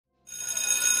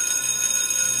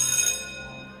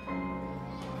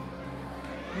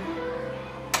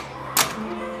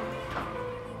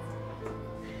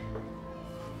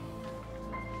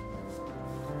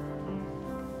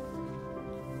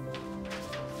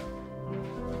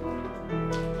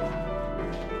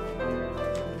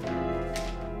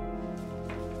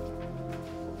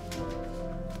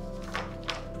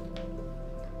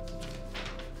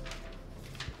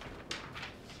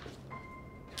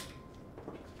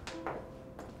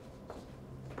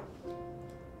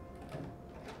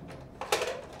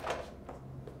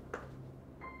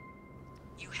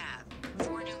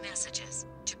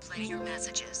play your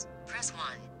messages, press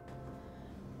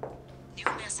 1. New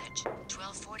message,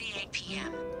 12:48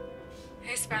 p.m.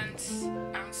 Hey Spence,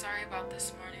 I'm sorry about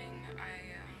this morning.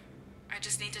 I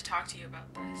just need to talk to you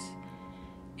about this.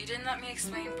 You didn't let me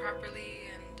explain properly,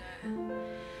 and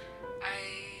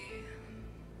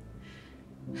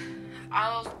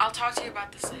I'll talk to you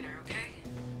about this later, okay?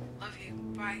 Love you.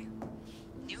 Bye.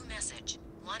 New message,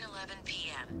 1:11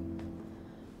 p.m.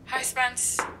 Hi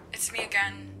Spence, it's me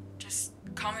again. Just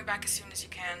call me back as soon as you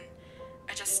can.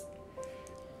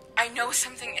 I know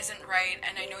something isn't right,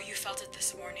 and I know you felt it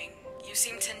this morning. You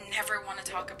seem to never want to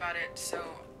talk about it, so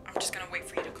I'm just gonna wait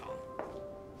for you to call.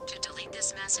 To delete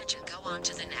this message and go on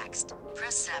to the next,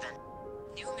 press 7.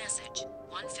 New message,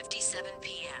 1:57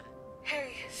 p.m.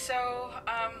 Hey, so,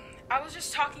 I was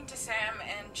just talking to Sam,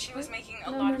 and she was making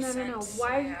a lot of sense. No.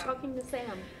 Why are you talking to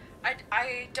Sam?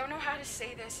 I don't know how to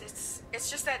say this.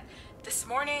 It's just that this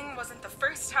morning wasn't the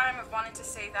first time I've wanted to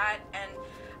say that, and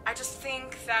I just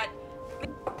think that...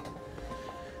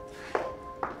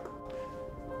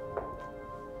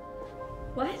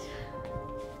 What?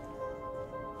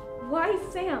 Why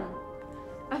Sam?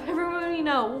 Of everyone we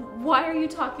know, why are you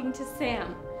talking to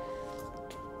Sam?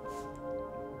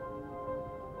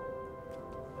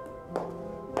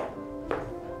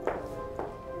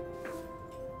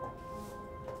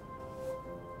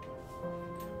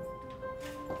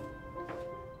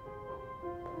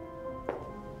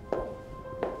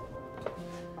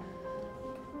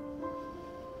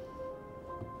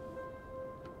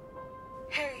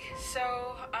 Hey, so,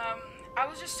 I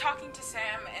was just talking to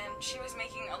Sam, and she was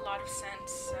making a lot of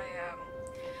sense.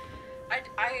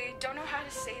 I don't know how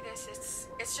to say this.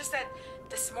 It's just that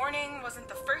this morning wasn't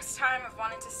the first time I've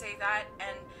wanted to say that,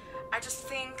 and I just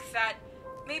think that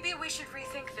maybe we should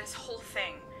rethink this whole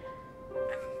thing.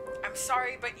 I'm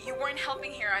sorry, but you weren't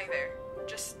helping here either.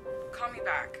 Just call me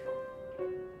back.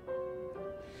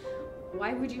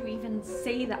 Why would you even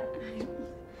say that?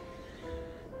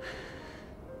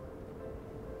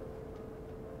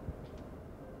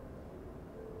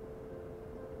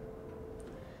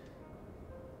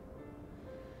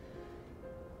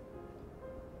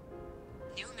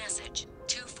 New message,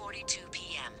 2:42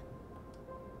 p.m.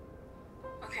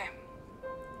 Okay,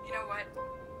 you know what?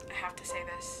 I have to say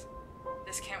this.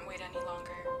 This can't wait any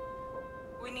longer.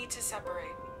 We need to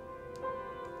separate.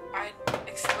 I'd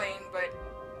explain, but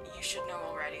you should know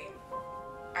already.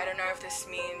 I don't know if this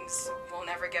means we'll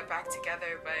never get back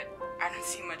together, but I don't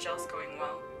see much else going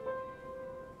well.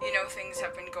 You know, things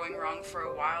have been going wrong for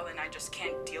a while, and I just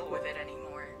can't deal with it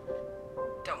anymore.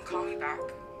 Don't call me back.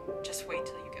 Just wait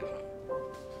till you get home.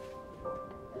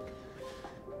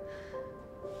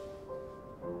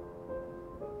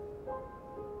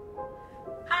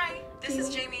 Hi, this is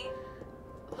Jamie.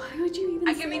 Why would you even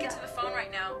I say can make that? it to the phone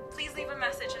right now. Please leave a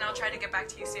message and I'll try to get back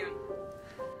to you soon.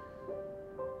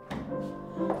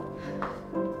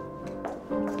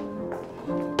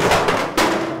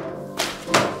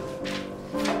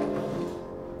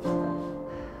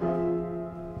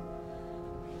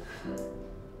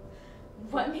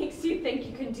 What makes you think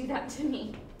you can do that to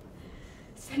me?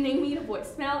 Sending me to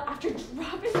voicemail after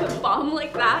dropping a bomb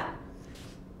like that?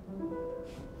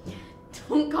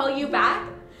 Don't call you back?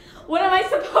 What am I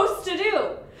supposed to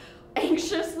do?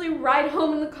 Anxiously ride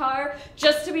home in the car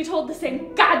just to be told the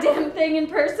same goddamn thing in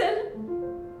person?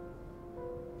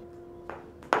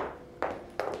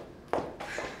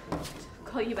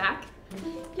 Call you back?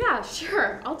 Yeah,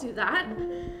 sure, I'll do that.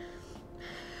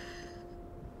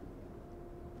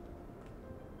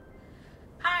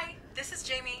 Hi, this is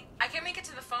Jamie. I can't make it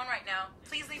to the phone right now.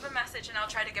 Please leave a message and I'll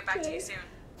try to get back to you soon.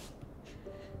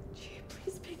 Jay,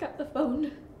 please pick up the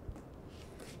phone.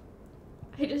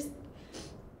 I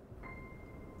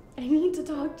need to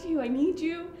talk to you. I need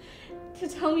you to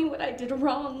tell me what I did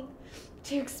wrong,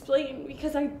 to explain,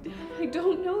 because I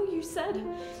don't know. You said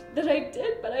that I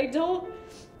did, but I don't.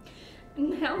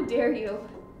 And how dare you?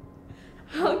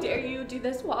 How dare you do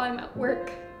this while I'm at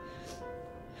work?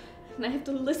 And I have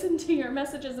to listen to your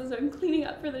messages as I'm cleaning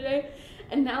up for the day,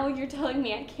 and now you're telling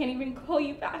me I can't even call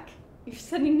you back. You're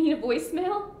sending me a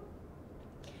voicemail?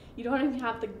 You don't even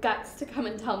have the guts to come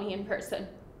and tell me in person.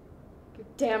 You're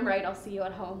damn right I'll see you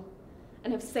at home.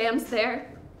 And if Sam's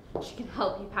there, she can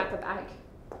help you pack a bag.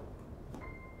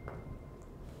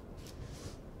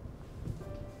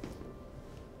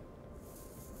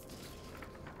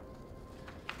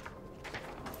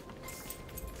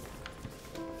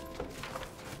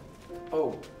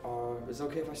 Oh, is it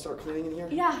okay if I start cleaning in here?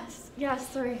 Yes,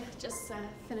 sorry, just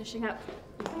finishing up.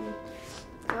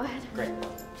 Go ahead. Great.